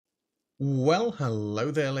Well,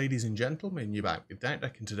 hello there, ladies and gentlemen. You're back with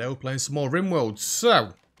Deck, and today we're playing some more Rimworld.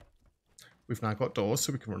 So, we've now got doors,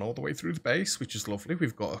 so we can run all the way through the base, which is lovely.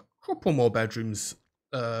 We've got a couple more bedrooms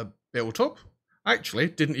built up. Actually,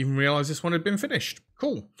 didn't even realise this one had been finished.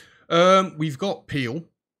 Cool. We've got Peel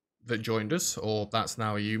that joined us, or that's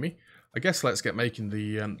now Ayumi. I guess let's get making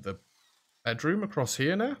the bedroom across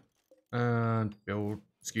here now. And build,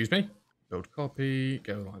 excuse me. Build copy,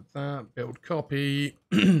 go like that, build copy,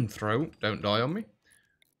 throw, don't die on me.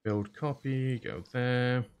 Build copy, go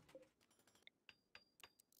there.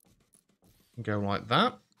 Go like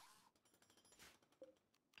that.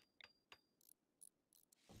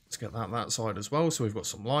 Let's get that side as well. So we've got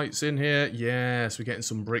some lights in here. Yes, we're getting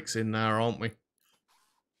some bricks in there, aren't we?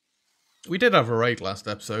 We did have a raid last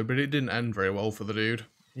episode, but it didn't end very well for the dude.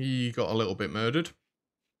 He got a little bit murdered.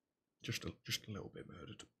 Just a little bit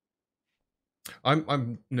murdered.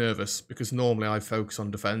 I'm nervous because normally I focus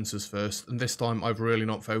on defences first, and this time I've really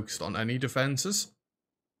not focused on any defences.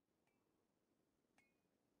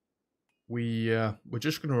 We're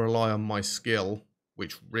just going to rely on my skill,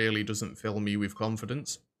 which really doesn't fill me with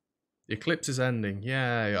confidence. The eclipse is ending.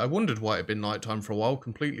 Yay. I wondered why it had been nighttime for a while.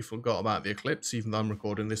 Completely forgot about the eclipse, even though I'm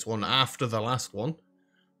recording this one after the last one.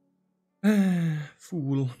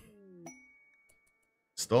 Fool.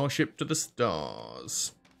 Starship to the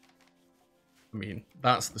stars. I mean,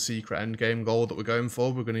 that's the secret endgame goal that we're going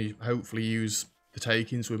for. We're going to hopefully use the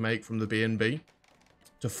takings we make from the B&B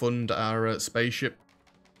to fund our spaceship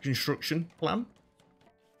construction plan.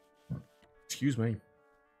 Excuse me.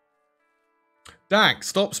 Dak,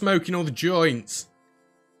 stop smoking all the joints.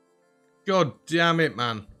 God damn it,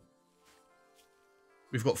 man.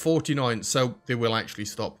 We've got 49, so they will actually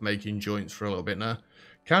stop making joints for a little bit now.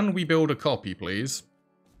 Can we build a copy, please?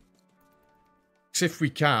 Because if we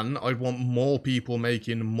can, I'd want more people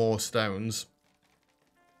making more stones.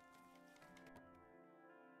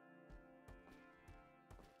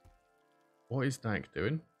 What is Dak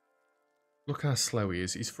doing? Look how slow he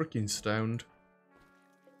is. He's freaking stoned.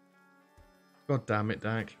 God damn it,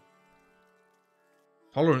 Dak.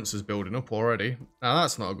 Tolerance is building up already. Now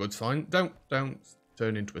that's not a good sign. Don't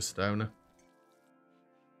turn into a stoner.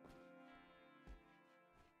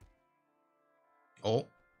 Oh,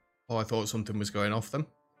 I thought something was going off them.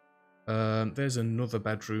 There's another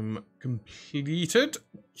bedroom completed.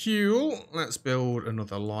 Cool. Let's build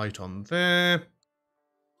another light on there.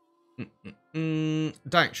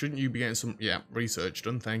 Dak, shouldn't you be getting some... Yeah, research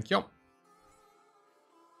done. Thank you.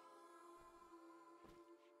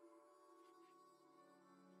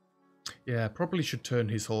 Yeah, probably should turn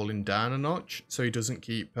his hauling down a notch so he doesn't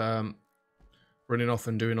keep running off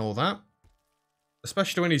and doing all that.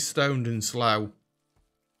 Especially when he's stoned and slow.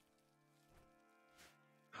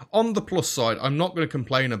 On the plus side, I'm not going to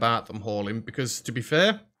complain about them hauling because, to be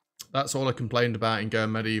fair, that's all I complained about in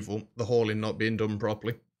Going Medieval, the hauling not being done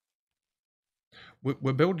properly.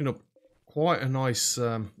 We're building up quite a nice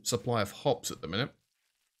supply of hops at the minute.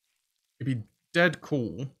 It'd be dead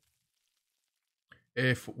cool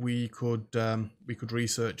if we could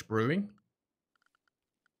research brewing.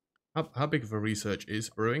 How big of a research is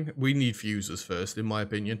brewing? We need fusers first, in my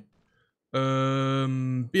opinion.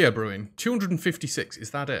 Beer brewing. 256,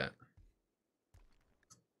 is that it?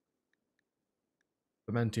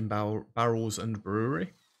 Fermenting barrels and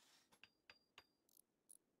brewery.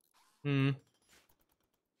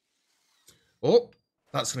 Oh,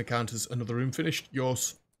 that's going to count as another room finished.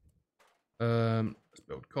 Yours. Let's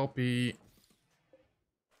build copy.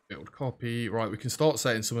 Build copy. Right, we can start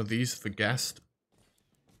setting some of these for guest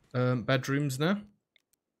bedrooms now.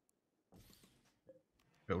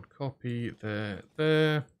 Build copy there,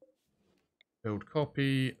 there. Build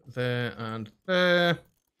copy there and there.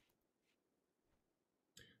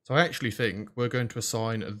 So I actually think we're going to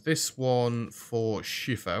assign this one for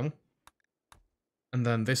Shifo. And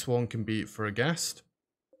then this one can be for a guest.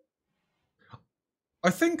 I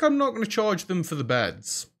think I'm not going to charge them for the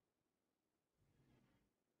beds.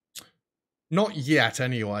 Not yet,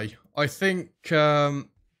 anyway. I think we'll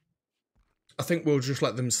just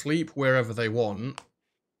let them sleep wherever they want.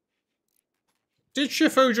 Did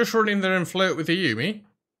Shifo just run in there and flirt with Ayumi?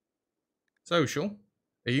 Social.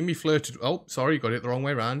 Ayumi flirted... Oh, sorry, got it the wrong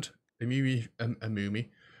way around. Ayumi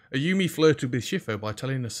flirted with Shifo by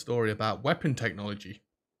telling a story about weapon technology.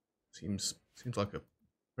 Seems like a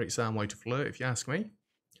pretty sound way to flirt, if you ask me.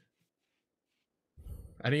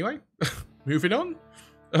 Anyway, moving on.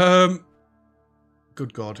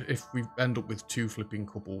 Good God, if we end up with two flipping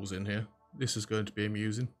couples in here, this is going to be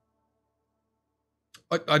amusing.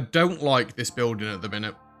 I don't like this building at the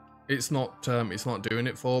minute. It's not doing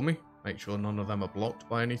it for me. Make sure none of them are blocked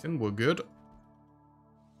by anything. We're good.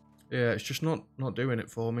 Yeah, it's just not doing it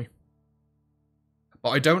for me.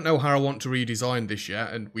 But I don't know how I want to redesign this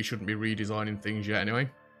yet, and we shouldn't be redesigning things yet anyway.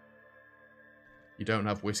 You don't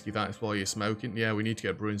have whiskey, that's why you're smoking. Yeah, we need to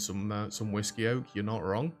get brewing some whiskey oak. You're not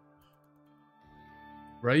wrong.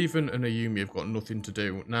 Raven and Ayumi have got nothing to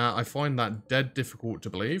do. Now, I find that dead difficult to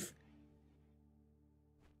believe.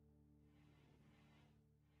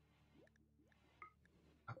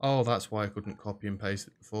 Oh, that's why I couldn't copy and paste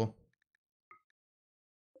it before.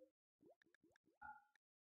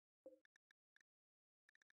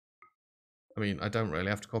 I mean, I don't really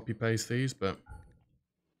have to copy paste these, but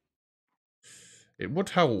it would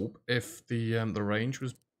help if the range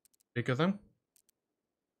was bigger though.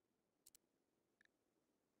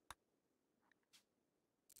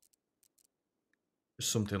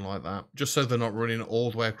 Just something like that. Just so they're not running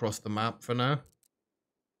all the way across the map for now.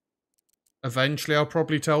 Eventually, I'll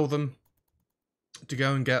probably tell them to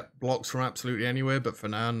go and get blocks from absolutely anywhere, but for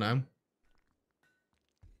now, no.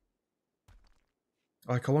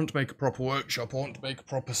 Like, I want to make a proper workshop. I want to make a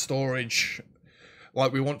proper storage.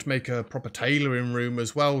 Like, we want to make a proper tailoring room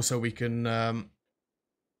as well, so we can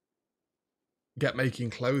get making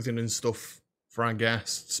clothing and stuff for our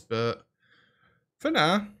guests. But for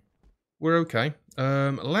now, we're okay.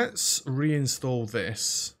 Let's reinstall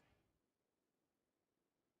this.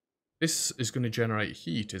 This is going to generate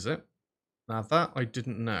heat, is it? Now that I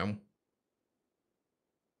didn't know.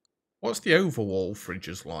 What's the overwall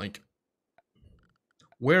fridges like?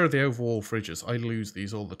 Where are the overwall fridges? I lose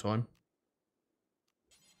these all the time.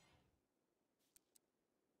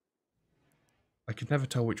 I could never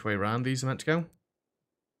tell which way around these are meant to go.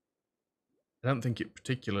 I don't think it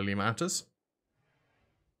particularly matters.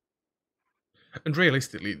 And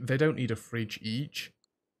realistically, they don't need a fridge each.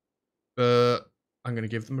 But I'm going to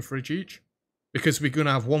give them a fridge each. Because we're going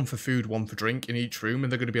to have one for food, one for drink in each room.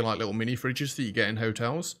 And they're going to be like little mini fridges that you get in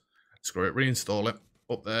hotels. Screw it, reinstall it.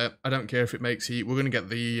 Up there. I don't care if it makes heat. We're going to get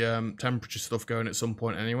the temperature stuff going at some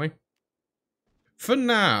point anyway. For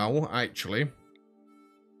now, actually,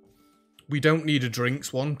 we don't need a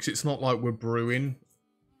drinks one. Because it's not like we're brewing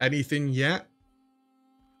anything yet.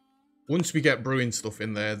 Once we get brewing stuff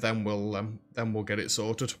in there, then we'll get it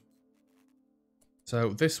sorted. So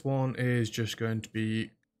this one is just going to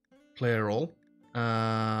be clear all,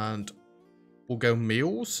 and we'll go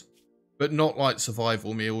meals, but not like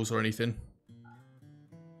survival meals or anything.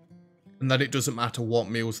 And then it doesn't matter what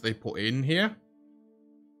meals they put in here.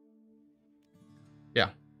 Yeah,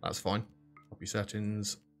 that's fine. Copy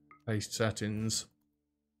settings, paste settings,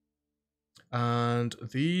 and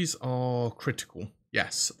these are critical.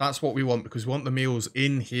 Yes, that's what we want, because we want the meals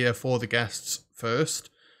in here for the guests first,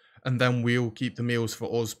 and then we'll keep the meals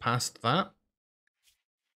for us past that.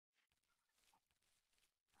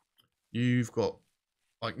 You've got,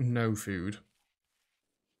 like, no food.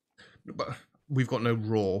 But we've got no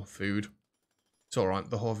raw food. It's alright,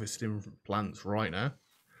 the harvesting plants right now.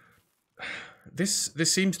 This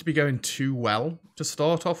seems to be going too well to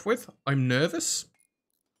start off with. I'm nervous.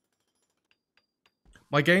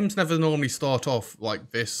 My games never normally start off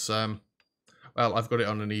like this. Well, I've got it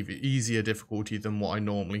on an easier difficulty than what I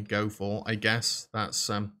normally go for, I guess.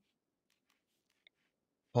 That's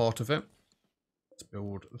part of it. Let's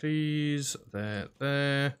build these.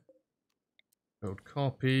 There. Build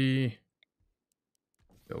copy.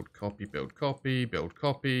 Build copy, build copy, build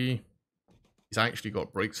copy. He's actually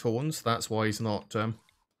got bricks for once. That's why he's not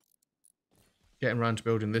getting around to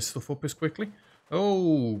building this stuff up as quickly.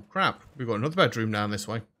 Oh, crap. We've got another bedroom down this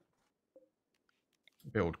way.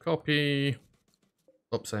 Build copy.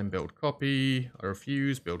 Stop saying build copy. I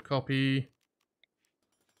refuse. Build copy.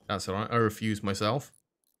 That's alright. I refuse myself.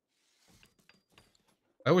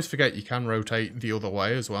 I always forget you can rotate the other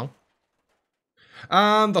way as well.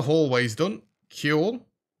 And the hallway's done. Cool.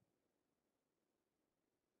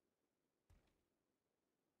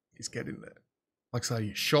 He's getting there. Like I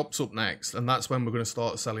say, shop's up next, and that's when we're going to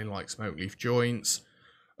start selling like smoke leaf joints.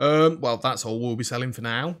 Well, that's all we'll be selling for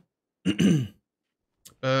now. It's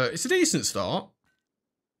a decent start.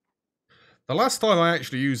 The last time I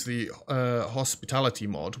actually used the hospitality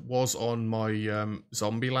mod was on my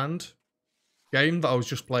Zombieland game that I was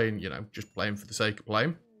just playing, you know, just playing for the sake of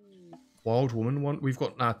playing. Wild woman one. We've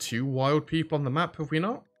got now 2 wild people on the map, have we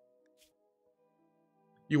not?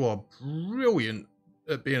 You are brilliant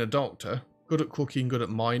at being a doctor. Good at cooking, good at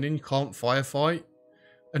mining, can't firefight.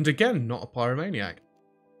 And again, not a pyromaniac.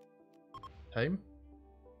 Tame.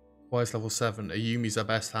 Wise level 7. Ayumi's our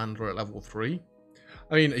best handler at level 3.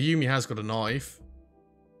 I mean, Ayumi has got a knife.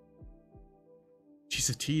 She's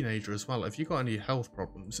a teenager as well. Have you got any health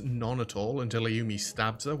problems? None at all, until Ayumi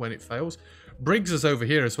stabs her when it fails. Briggs is over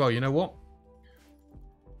here as well. You know what?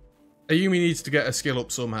 Ayumi needs to get a skill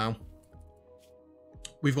up somehow.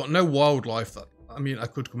 We've got no wildlife. I mean, I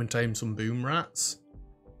could come and tame some boom rats.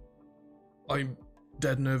 I'm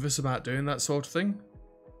dead nervous about doing that sort of thing.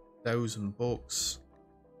 Those and bucks.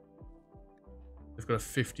 They've got a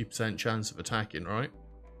 50% chance of attacking, right?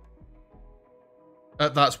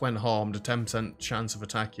 That's when harmed. A 10% chance of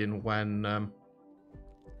attacking when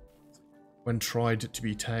tried to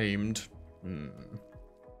be tamed.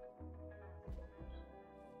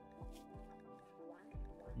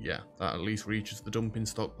 Yeah, that at least reaches the dumping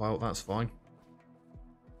stockpile. That's fine.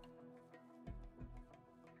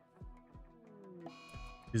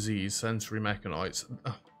 Disease, sensory mechanites.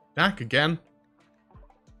 Back again.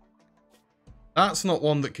 That's not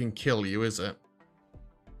one that can kill you, is it?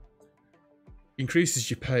 Increases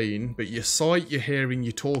your pain, but your sight, your hearing,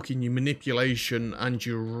 your talking, your manipulation, and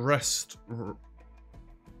your rest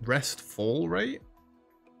fall rate?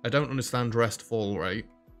 I don't understand rest fall rate.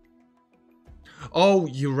 Oh,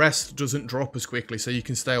 your rest doesn't drop as quickly, so you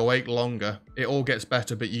can stay awake longer. It all gets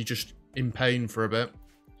better, but you're just in pain for a bit.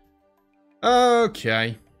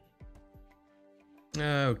 Okay.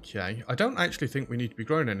 Okay. I don't actually think we need to be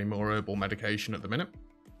growing any more herbal medication at the minute.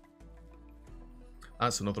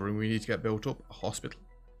 That's another room we need to get built up. A hospital.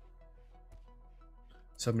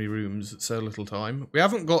 So many rooms, so little time. We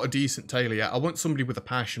haven't got a decent tailor yet. I want somebody with a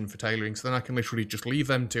passion for tailoring, so then I can literally just leave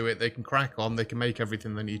them to it. They can crack on. They can make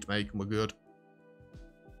everything they need to make, and we're good.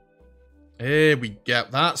 Here we go.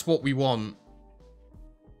 That's what we want.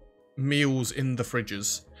 Meals in the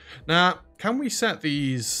fridges. Now, can we set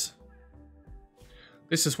these...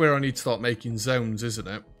 This is where I need to start making zones, isn't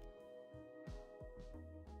it?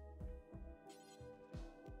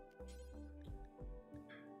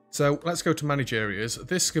 So, let's go to manage areas.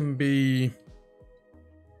 This can be...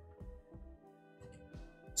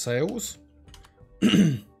 sales.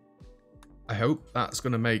 I hope that's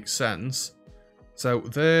going to make sense. So,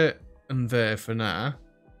 there and there for now.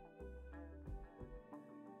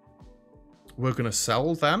 We're going to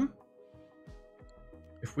sell them.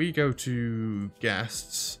 If we go to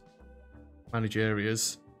guests, manage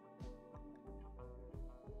areas,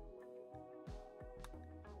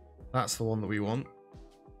 that's the one that we want.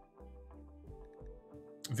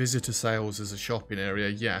 Visitor sales as a shopping area,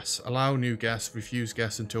 yes. Allow new guests, refuse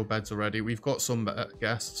guests until beds are ready. We've got some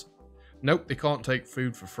guests. Nope, they can't take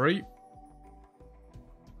food for free.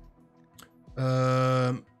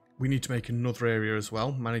 We need to make another area as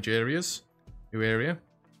well. Manage areas. New area.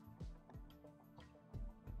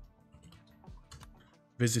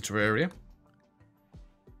 Visitor area.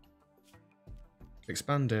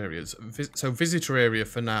 Expand areas. So visitor area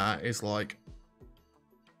for now is like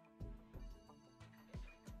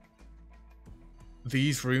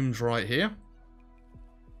these rooms right here.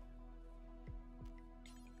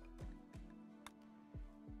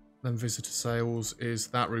 Then visitor sales is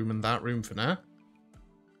that room and that room for now.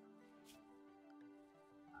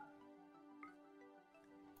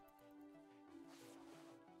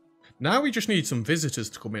 Now we just need some visitors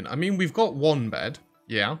to come in. I mean, we've got one bed.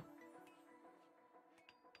 Yeah.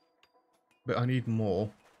 But I need more.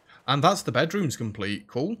 And that's the bedrooms complete.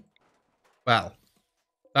 Cool. Well,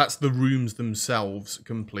 that's the rooms themselves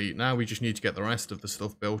complete. Now we just need to get the rest of the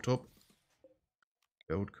stuff built up.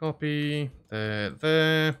 Build copy.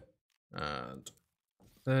 There. And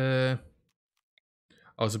there.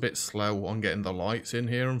 I was a bit slow on getting the lights in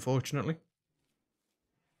here, unfortunately.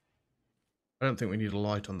 I don't think we need a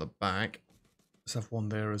light on the back. Let's have one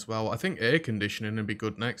there as well. I think air conditioning would be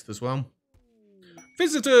good next as well.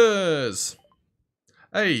 Visitors!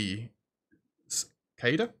 Hey.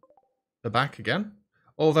 Cada? The back again.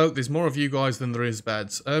 Although there's more of you guys than there is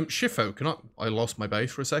beds. Shifo, can I lost my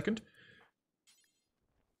base for a second.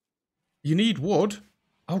 You need wood?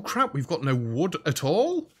 Oh crap, we've got no wood at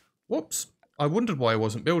all? Whoops. I wondered why I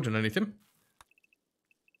wasn't building anything.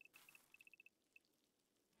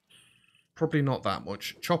 Probably not that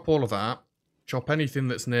much. Chop all of that. Chop anything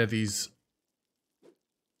that's near these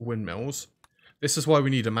windmills. This is why we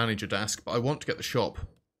need a manager desk, but I want to get the shop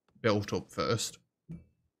built up first.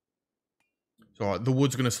 It's alright, the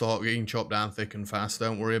wood's going to start getting chopped down thick and fast,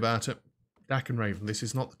 don't worry about it. Dak and Raven, this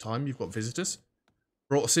is not the time, you've got visitors.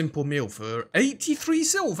 Brought a simple meal for 83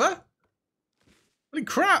 silver? Holy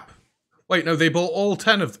crap! Wait, no, they bought all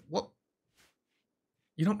 10 of them. What?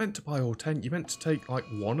 You're not meant to buy all 10, you meant to take, like,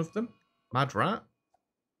 one of them? Mad rat?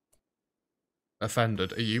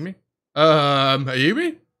 Offended. Ayumi?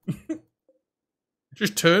 Ayumi?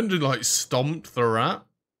 Just turned and, like, stomped the rat.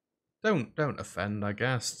 Don't offend our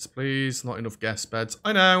guests, please. Not enough guest beds.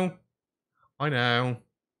 I know. I know.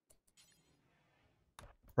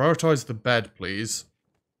 Prioritize the bed, please.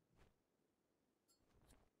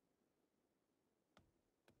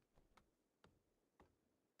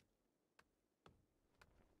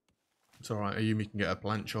 It's alright, Ayumi can get her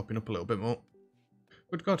plant chopping up a little bit more.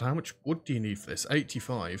 Good God, how much wood do you need for this?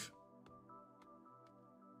 85.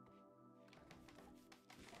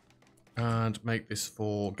 And make this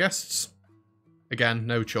for guests. Again,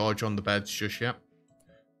 no charge on the beds just yet.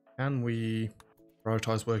 Can we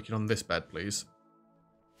prioritise working on this bed, please?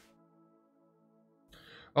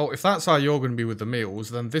 Oh, if that's how you're going to be with the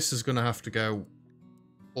meals, then this is going to have to go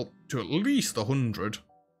up to at least 100.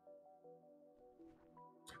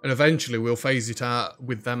 And eventually we'll phase it out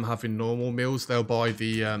with them having normal meals. They'll buy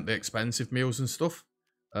the expensive meals and stuff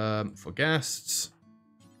for guests.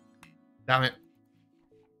 Damn it.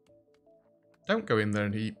 Don't go in there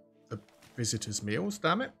and eat the visitors' meals,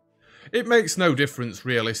 damn it. It makes no difference,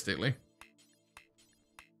 realistically.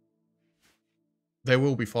 They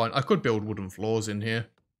will be fine. I could build wooden floors in here.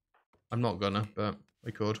 I'm not gonna, but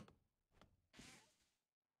we could.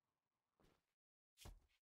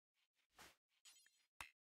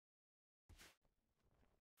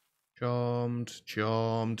 Charmed,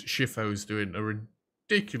 charmed. Shifo's doing a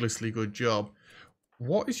ridiculously good job.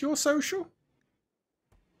 What is your social?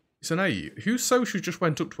 It's an 8. Whose social just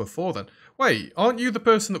went up to a 4 then? Wait, aren't you the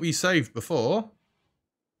person that we saved before?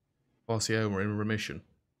 Barcioma in remission.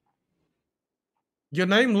 Your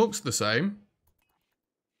name looks the same.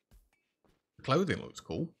 The clothing looks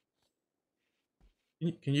cool.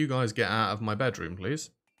 Can you guys get out of my bedroom, please?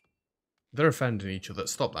 They're offending each other.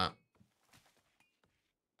 Stop that.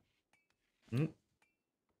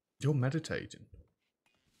 You're meditating.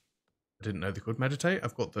 I didn't know they could meditate.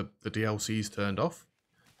 I've got the DLCs turned off.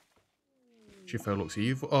 Shifo looks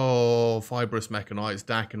evil. Oh, Fibrous Mechanites,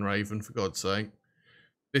 Dak and Raven, for God's sake.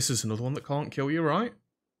 This is another one that can't kill you, right?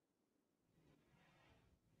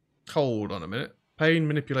 Hold on a minute. Pain,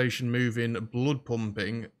 manipulation, moving, blood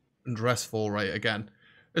pumping, and restful rate again.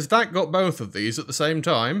 Has Dak got both of these at the same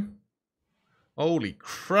time? Holy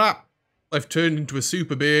crap. I've turned into a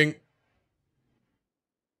super being.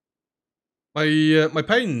 My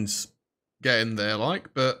pain's getting there,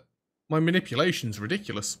 like, but my manipulation's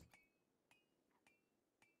ridiculous.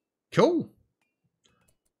 Cool.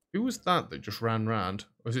 Who was that just ran round?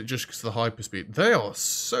 Or is it just because of the hyperspeed? They are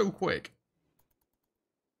so quick.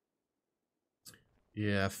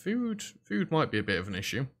 Yeah, food might be a bit of an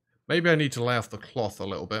issue. Maybe I need to lay off the cloth a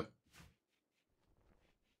little bit.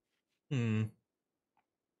 I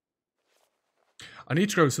need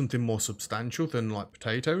to grow something more substantial than, like,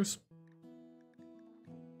 potatoes.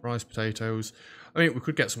 Rice, potatoes. I mean, we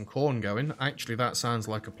could get some corn going. Actually, that sounds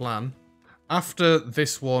like a plan. After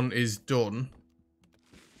this one is done,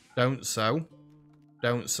 don't sow.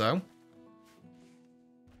 Don't sow.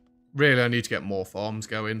 Really, I need to get more farms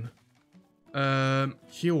going.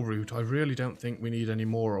 Heal root, I really don't think we need any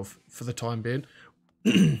more of for the time being.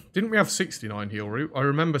 Didn't we have 69 heal root? I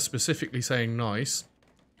remember specifically saying nice.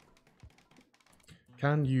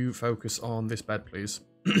 Can you focus on this bed, please?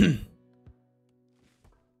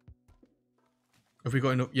 Have we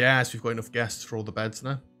got enough? Yes, we've got enough guests for all the beds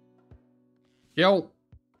now. Yo!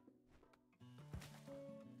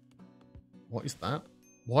 What is that?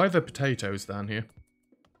 Why are there potatoes down here?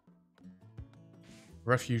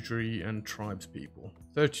 Refugee and tribes people.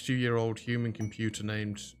 32-year-old human computer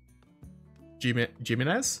named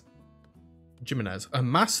Jimenez? Jimenez. A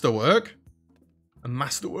masterwork? A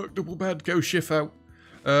masterwork double bed. Go Shifo.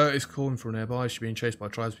 Is calling for nearby. She's being chased by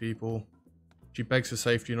tribes people. She begs for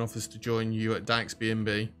safety and offers to join you at Dak's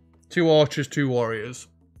B&B. 2 archers, 2 warriors.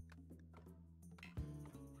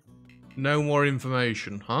 No more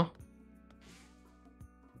information, huh?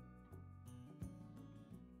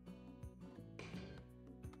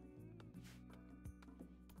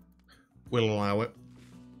 We'll allow it.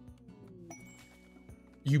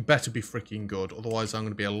 You better be freaking good, otherwise I'm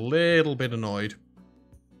going to be a little bit annoyed.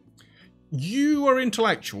 You are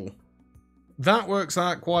intellectual. That works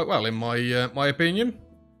out quite well in my my opinion.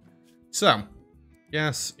 So,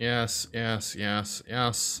 yes.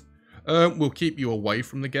 We'll keep you away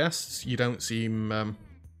from the guests. You don't seem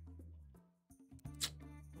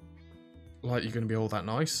like you're going to be all that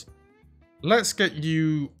nice. Let's get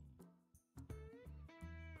you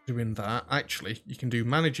doing that. Actually, you can do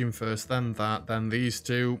managing first, then that, then these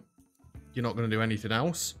two. You're not going to do anything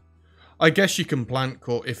else. I guess you can plant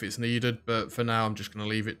cut if it's needed, but for now I'm just going to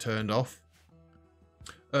leave it turned off.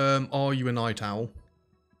 Are you a night owl?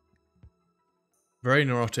 Very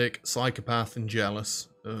neurotic, psychopath, and jealous.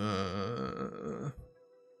 You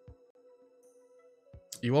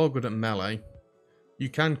are good at melee. You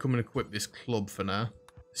can come and equip this club for now.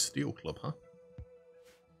 Steel club, huh?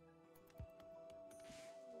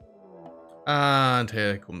 And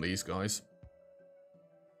here come these guys.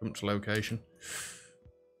 Jump to location.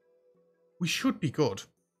 We should be good.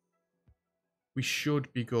 We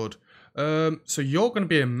should be good. So you're going to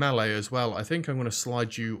be in melee as well. I think I'm going to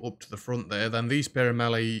slide you up to the front there. Then these pair of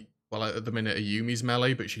melee, well, at the minute, Ayumi's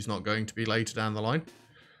melee, but she's not going to be later down the line.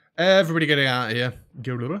 Everybody getting out of here.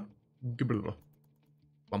 Come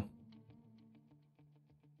on.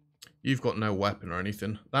 You've got no weapon or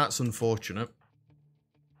anything. That's unfortunate.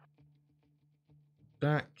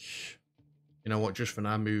 Dak. You know what, just for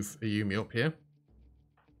now, move Ayumi up here.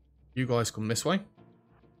 You guys come this way.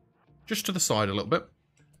 Just to the side a little bit.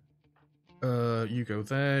 You go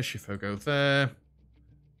there, Shifo go there.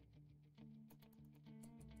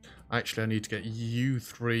 Actually, I need to get you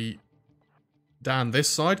three down this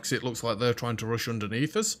side, because it looks like they're trying to rush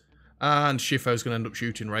underneath us. And Shifo's going to end up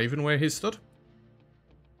shooting Raven where he's stood.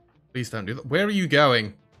 Please don't do that. Where are you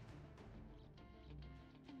going?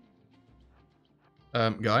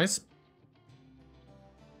 Guys.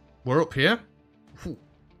 We're up here.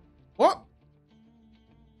 What?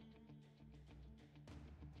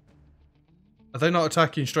 Are they not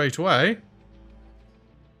attacking straight away?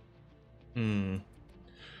 You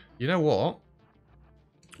know what?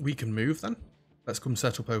 We can move then. Let's come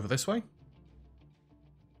set up over this way.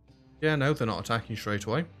 Yeah, no, they're not attacking straight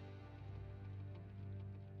away.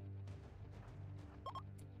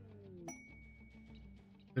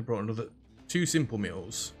 They brought another 2 simple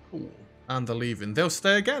meals. Cool. And they're leaving. They'll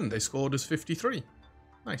stay again. They scored us 53.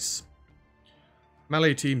 Nice.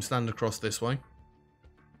 Melee team stand across this way.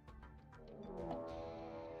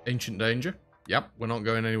 Ancient danger. Yep, we're not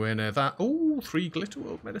going anywhere near that. Oh, 3 glitter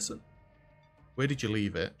world medicine. Where did you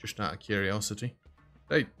leave it? Just out of curiosity.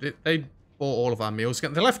 They bought all of our meals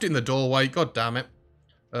again. They left it in the doorway. God damn it.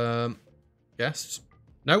 Guests.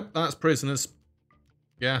 Nope, that's prisoners.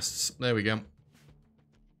 Guests. There we go.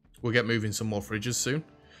 We'll get moving some more fridges soon.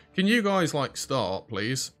 Can you guys, like, start,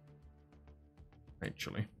 please?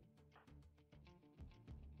 Actually.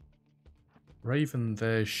 Raven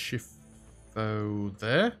there, Shifo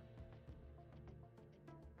there.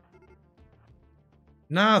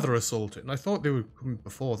 Nah, they're assaulting. I thought they were coming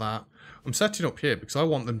before that. I'm setting up here because I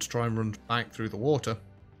want them to try and run back through the water.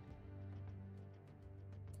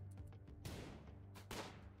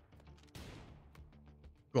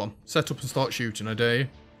 Go on, set up and start shooting, I dare you.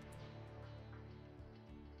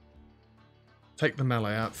 Take the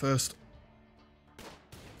melee out first.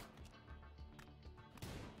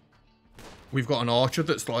 We've got an archer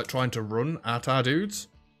that's like trying to run at our dudes.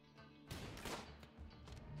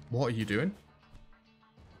 What are you doing?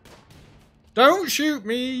 Don't shoot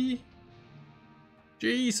me!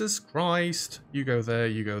 Jesus Christ. You go there,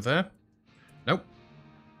 you go there. Nope.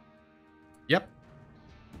 Yep.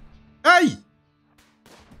 Hey!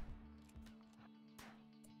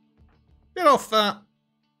 Get off that!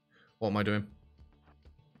 What am I doing?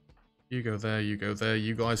 You go there, you go there.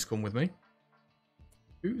 You guys come with me.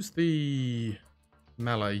 Who's the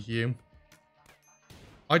melee? You.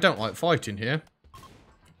 I don't like fighting here.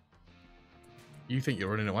 You think you're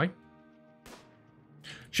running away?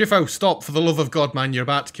 Shifo, stop, for the love of God, man. You're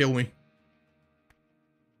about to kill me.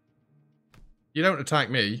 You don't attack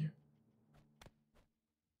me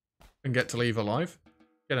and get to leave alive.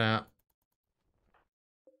 Get out.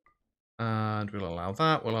 And we'll allow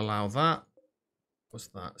that. We'll allow that. What's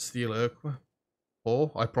that? Steel Urqua?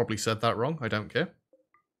 Or, I probably said that wrong. I don't care.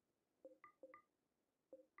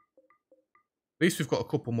 At least we've got a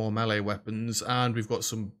couple more melee weapons, and we've got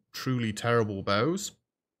some truly terrible bows.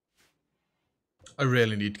 I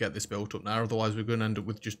really need to get this built up now, otherwise we're going to end up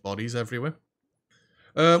with just bodies everywhere.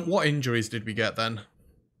 What injuries did we get then?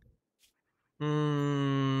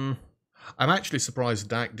 I'm actually surprised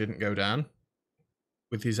Dak didn't go down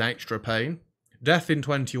with his extra pain. Death in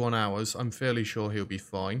 21 hours. I'm fairly sure he'll be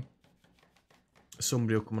fine.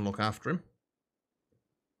 Somebody will come and look after him.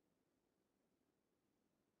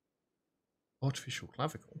 Artificial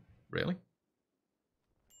clavicle. Really?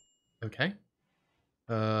 Okay.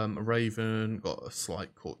 Raven got a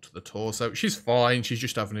slight cut to the torso. She's fine. She's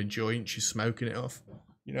just having a joint. She's smoking it off.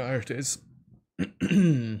 You know how it is.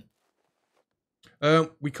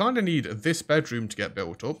 We kind of need this bedroom to get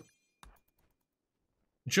built up.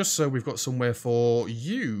 Just so we've got somewhere for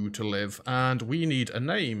you to live. And we need a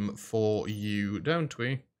name for you, don't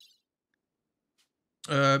we?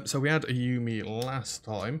 So we had Ayumi last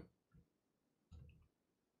time.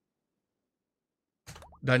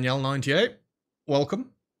 Danielle98.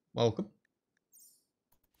 Welcome. Welcome.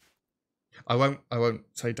 I won't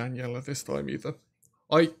say Daniela this time either.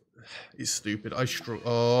 It's stupid.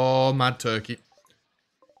 Oh, mad turkey.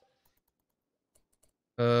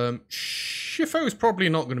 Shifo is probably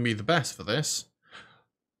not going to be the best for this.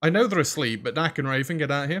 I know they're asleep, but Dak and Raven,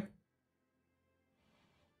 get out here.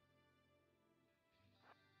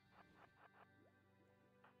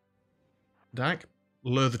 Dag,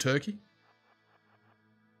 lure the turkey.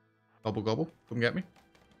 Gobble gobble, come get me.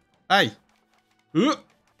 Hey!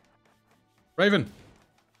 Raven!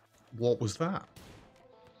 What was that?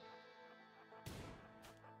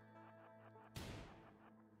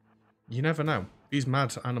 You never know. These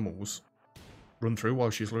mad animals run through while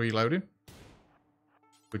she's reloading.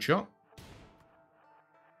 Good shot.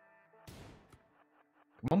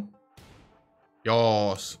 Come on.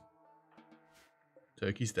 Yas.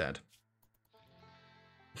 Turkey's dead.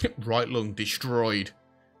 Right lung destroyed.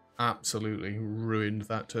 Absolutely ruined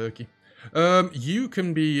that turkey. You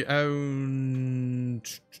can be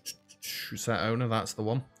owned... Set owner, that's the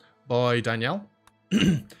one. By Danielle.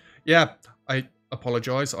 Yeah, I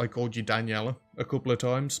apologise. I called you Daniela a couple of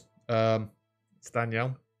times. It's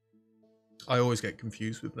Danielle. I always get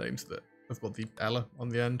confused with names that have got the Ella on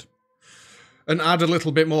the end. And add a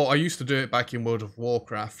little bit more. I used to do it back in World of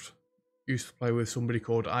Warcraft. I used to play with somebody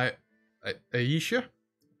called Aisha.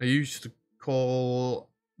 I used to call...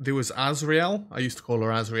 There was Azriel. I used to call her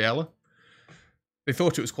Azriella. They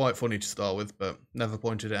thought it was quite funny to start with, but never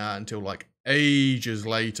pointed it out until like ages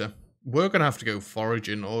later. We're going to have to go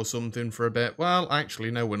foraging or something for a bit. Well, actually,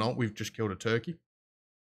 no, we're not. We've just killed a turkey.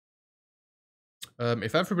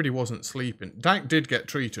 If everybody wasn't sleeping... Dak did get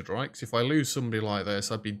treated, right? Because if I lose somebody like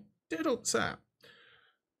this, I'd be dead upset.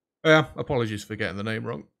 Yeah, apologies for getting the name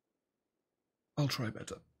wrong. I'll try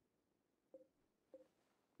better.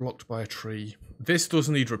 Blocked by a tree. This does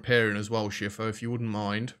need repairing as well, Shifo, if you wouldn't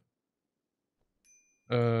mind.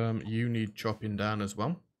 You need chopping down as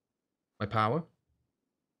well. My power.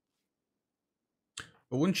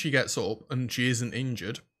 But once she gets up and she isn't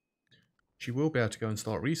injured, she will be able to go and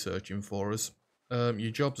start researching for us.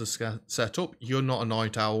 Your jobs are set up. You're not a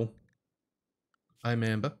night owl. I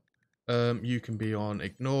remember. You can be on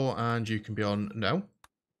ignore and you can be on no.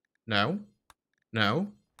 No. No.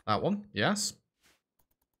 That one. Yes.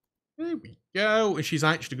 There we go. And she's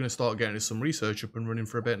actually going to start getting us some research up and running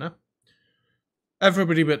for a bit now.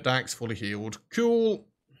 Everybody but Dax fully healed. Cool.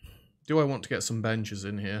 Do I want to get some benches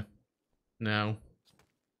in here? No.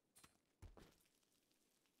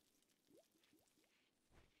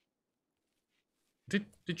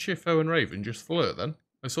 Did Shifo and Raven just flirt then?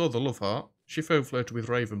 I saw the love heart. Shifo flirted with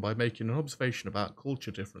Raven by making an observation about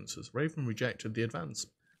culture differences. Raven rejected the advance.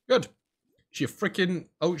 Good. She freaking...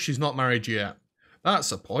 Oh, she's not married yet.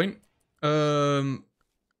 That's a point.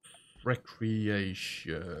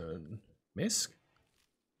 Recreation. Misk?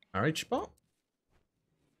 Marriage spot?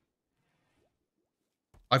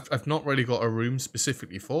 I've not really got a room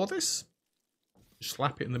specifically for this. Just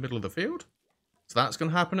slap it in the middle of the field. So that's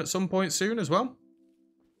going to happen at some point soon as well.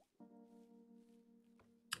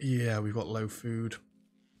 Yeah, we've got low food.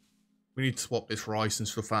 We need to swap this rice and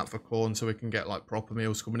stuff out for corn so we can get like proper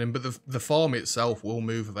meals coming in. But the farm itself will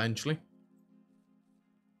move eventually.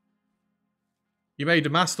 You made a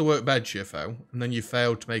masterwork bed, Shifo, and then you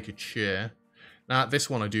failed to make a chair. Now, this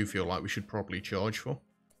one I do feel like we should probably charge for.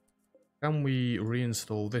 Can we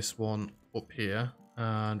reinstall this one up here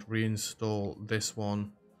and reinstall this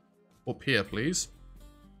one up here, please?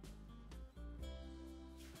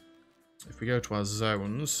 If we go to our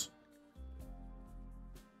zones...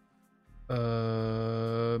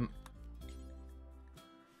 So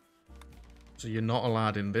you're not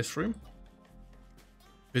allowed in this room.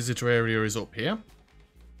 Visitor area is up here.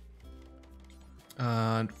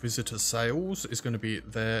 And visitor sales is going to be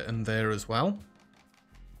there and there as well.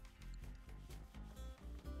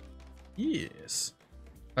 Yes.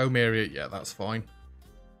 Home area, yeah, that's fine.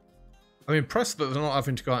 I'm impressed that they're not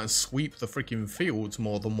having to go out and sweep the freaking fields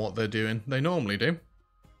more than what they're doing. They normally do.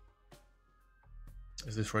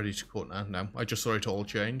 Is this ready to cut now? No, I just saw it all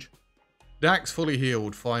change. Dax fully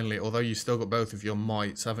healed, finally, although you've still got both of your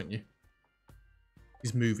mites, haven't you?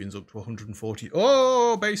 His moving's up to 140.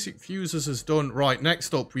 Oh, basic fuses is done. Right,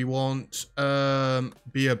 next up we want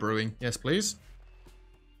beer brewing. Yes, please.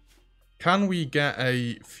 Can we get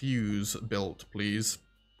a fuse built, please?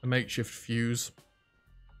 A makeshift fuse.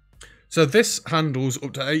 So this handles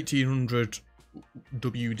up to 1800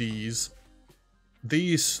 WDs.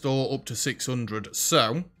 These store up to 600.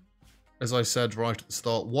 So, as I said right at the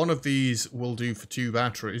start, one of these will do for 3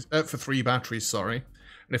 batteries, sorry.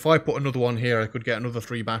 And if I put another one here, I could get another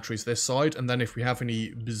 3 batteries this side. And then if we have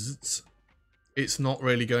any bzzz, it's not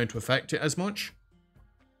really going to affect it as much.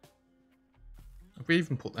 Have we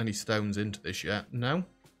even put any stones into this yet? No.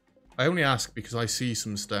 I only ask because I see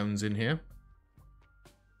some stones in here.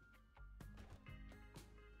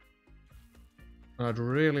 And I'd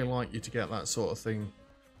really like you to get that sort of thing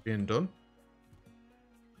being done.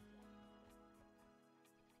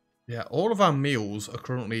 Yeah, all of our meals are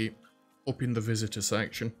currently up in the visitor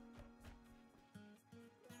section.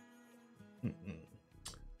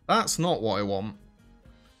 That's not what I want.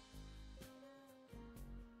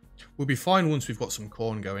 We'll be fine once we've got some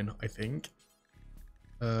corn going, I think.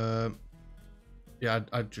 Yeah,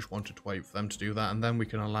 I just wanted to wait for them to do that, and then we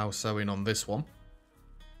can allow sowing on this one.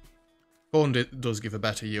 Corn does give a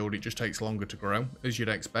better yield, it just takes longer to grow, as you'd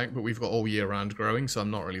expect, but we've got all year round growing, so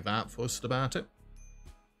I'm not really that fussed about it.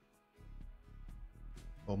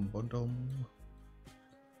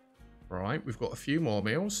 Right, we've got a few more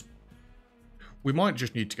meals. We might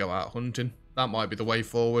just need to go out hunting. That might be the way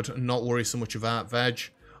forward, and not worry so much about veg.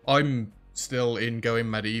 I'm still in going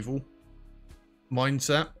medieval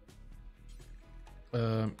mindset.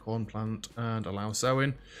 Corn plant and allow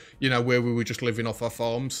sowing. You know, where we were just living off our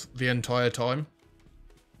farms the entire time.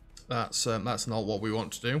 That's not what we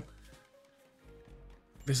want to do.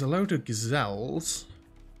 There's a load of gazelles.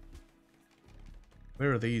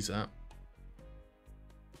 Where are these at?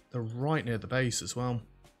 They're right near the base as well.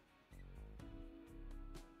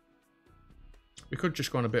 We could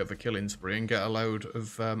just go on a bit of a killing spree and get a load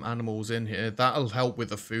of animals in here. That'll help with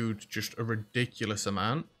the food just a ridiculous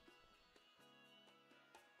amount.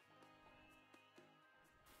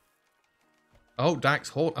 Oh, Dax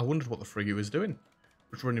Hort. I wondered what the frig he was doing.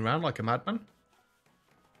 Just running around like a madman.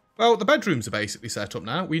 Well, the bedrooms are basically set up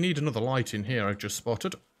now. We need another light in here, I've just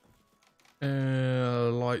spotted.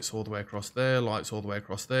 Lights all the way across there. Lights all the way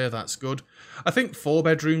across there. That's good. I think 4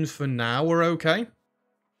 bedrooms for now are okay.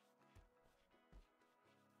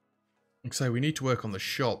 So we need to work on the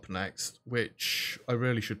shop next, which I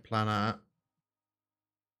really should plan out.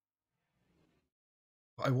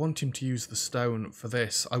 I want him to use the stone for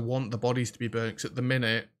this. I want the bodies to be burnt, because at the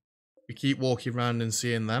minute, we keep walking around and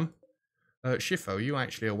seeing them. Shifo, are you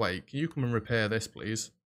actually awake? Can you come and repair this,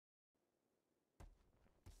 please?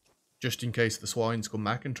 Just in case the swines come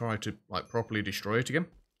back and try to, like, properly destroy it again.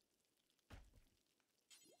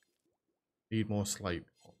 Need more slate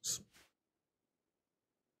pots.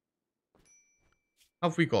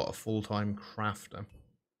 Have we got a full-time crafter?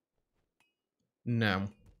 No.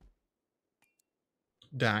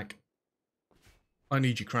 Dak, I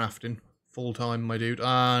need you crafting full-time, my dude.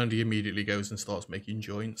 And he immediately goes and starts making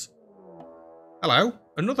joints. Hello,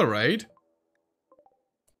 another raid.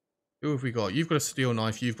 Who have we got? You've got a steel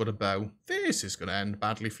knife, you've got a bow. This is going to end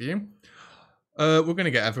badly for you. We're going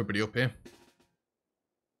to get everybody up here.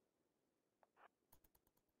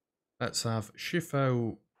 Let's have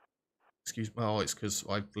Shifo. Excuse me. Oh, it's because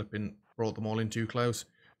I flipping brought them all in too close.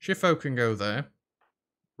 Shifo can go there.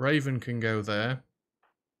 Raven can go there.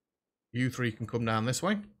 You 3 can come down this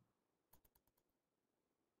way.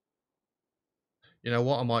 You know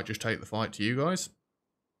what? I might just take the fight to you guys.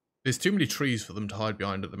 There's too many trees for them to hide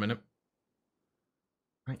behind at the minute.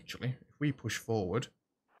 Actually, if we push forward,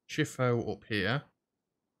 Shifo up here,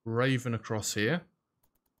 Raven across here.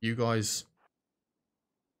 You guys...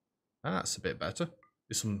 That's a bit better.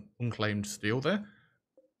 There's some unclaimed steel there.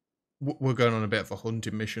 We're going on a bit of a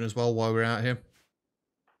hunting mission as well while we're out here.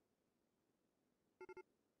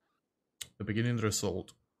 The beginning of the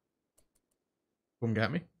assault. Come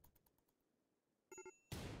get me.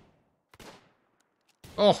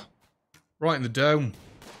 Oh, right in the dome.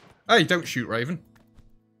 Hey, don't shoot, Raven.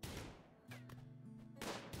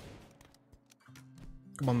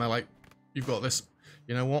 Come on, melee. You've got this.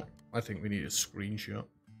 You know what? I think we need a screenshot.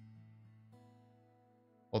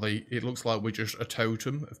 Although it looks like we're just a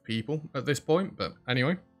totem of people at this point. But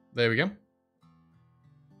anyway, there we go.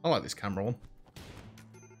 I like this camera one.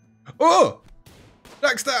 Oh!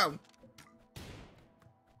 Next down!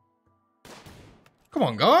 Come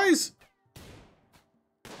on, guys!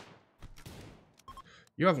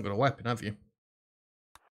 You haven't got a weapon, have you?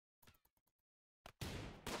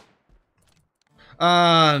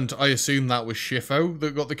 And I assume that was Shifo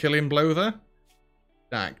that got the killing blow there.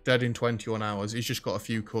 Dak, dead in 21 hours. He's just got a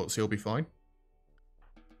few cuts, he'll be fine.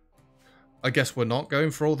 I guess we're not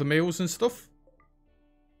going for all the meals and stuff.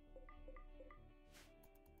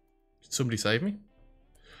 Did somebody save me?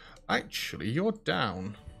 Actually, you're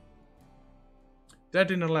down.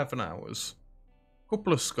 Dead in 11 hours.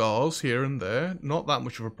 Couple of scars here and there. Not that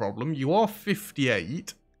much of a problem. You are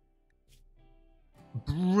 58.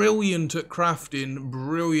 Brilliant at crafting.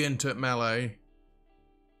 Brilliant at melee.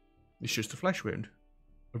 It's just a flesh wound.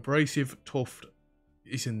 Abrasive, tuft.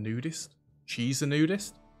 Is a nudist? She's a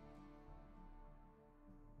nudist?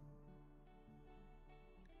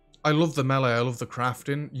 I love the melee. I love the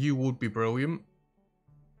crafting. You would be brilliant.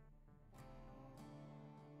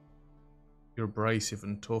 You're abrasive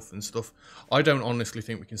and tough and stuff. I don't honestly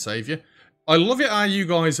think we can save you. I love it how you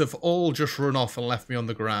guys have all just run off and left me on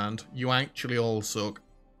the ground. You actually all suck.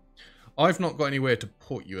 I've not got anywhere to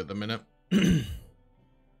put you at the minute.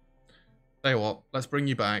 Tell you what, let's bring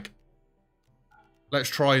you back. Let's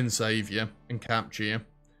try and save you and capture you.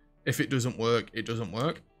 If it doesn't work, it doesn't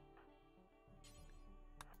work.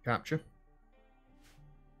 Capture.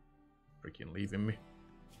 Freaking leaving me.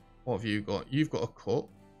 What have you got? You've got a cut.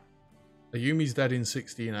 Ayumi's dead in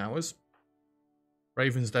 16 hours.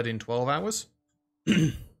 Raven's dead in 12 hours.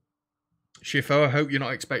 Shifo, I hope you're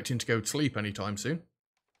not expecting to go to sleep anytime soon.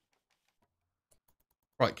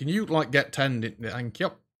 Right, can you, like, get tended? Thank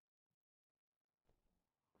you.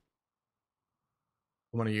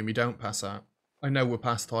 Come on, Ayumi, don't pass out. I know we're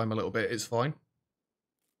past time a little bit, it's fine.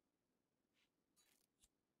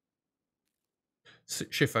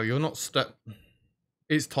 Shifo, you're not stuck.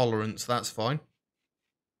 It's tolerance, that's fine.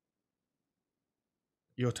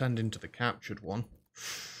 You're tending to the captured one.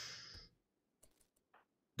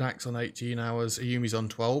 Dax on 18 hours, Ayumi's on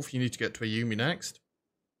 12. You need to get to Ayumi next.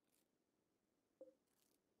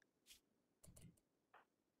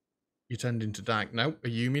 You're tending to Dak. No,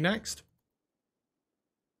 Ayumi next.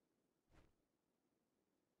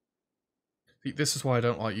 See, this is why I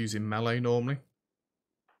don't like using melee normally.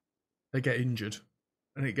 They get injured,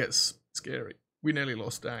 and it gets scary. We nearly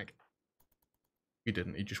lost Dak. He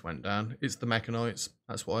didn't, he just went down. It's the Mechanites,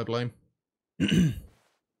 that's what I blame. Good,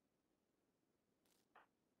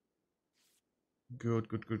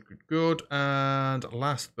 good, good, good, good. And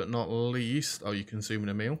last but not least, oh, you're consuming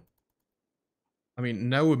a meal. I mean,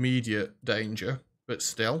 no immediate danger, but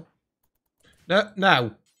still.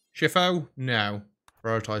 No. Shifo, no.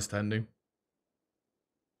 Prioritize tending.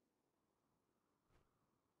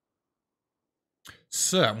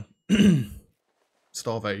 So,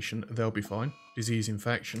 starvation, they'll be fine. Disease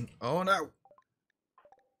infection. Oh no.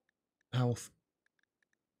 Health.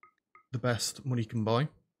 The best money can buy.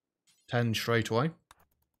 10 straight away.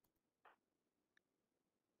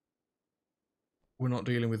 We're not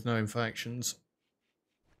dealing with no infections.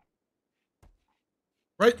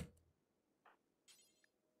 Right.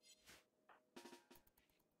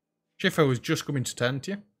 Shifo was just coming to tend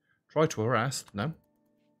to you. Try to arrest. No.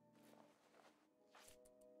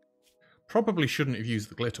 Probably shouldn't have used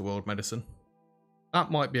the Glitter World medicine.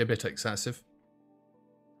 That might be a bit excessive.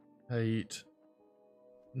 8,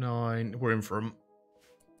 9. We're in for him.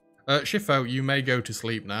 Shifo, you may go to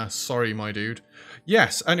sleep now. Sorry, my dude.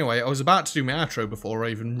 Yes, anyway, I was about to do my outro before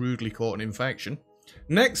Raven rudely caught an infection.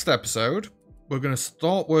 Next episode, we're going to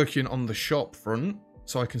start working on the shop front,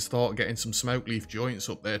 so I can start getting some smoke leaf joints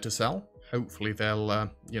up there to sell. Hopefully they'll,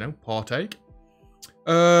 you know, partake.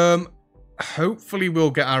 Hopefully we'll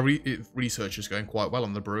get our researchers going quite well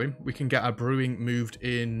on the brewing. We can get our brewing moved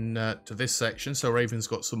in to this section, so Raven's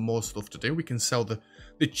got some more stuff to do. We can sell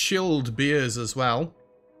the chilled beers as well.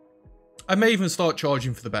 I may even start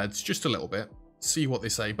charging for the beds, just a little bit. See what they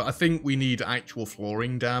say, but I think we need actual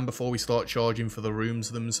flooring down before we start charging for the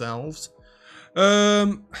rooms themselves.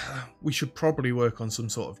 We should probably work on some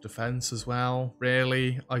sort of defense as well,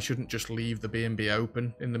 really. I shouldn't just leave the B&B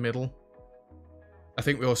open in the middle. I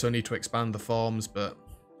think we also need to expand the farms, but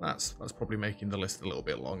that's probably making the list a little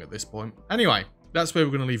bit long at this point. Anyway, that's where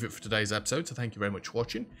we're going to leave it for today's episode, so thank you very much for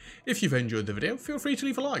watching. If you've enjoyed the video, feel free to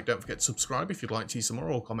leave a like. Don't forget to subscribe if you'd like to see some more.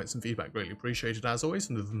 All comments and feedback greatly appreciated as always.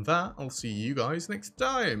 And other than that, I'll see you guys next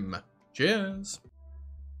time. Cheers!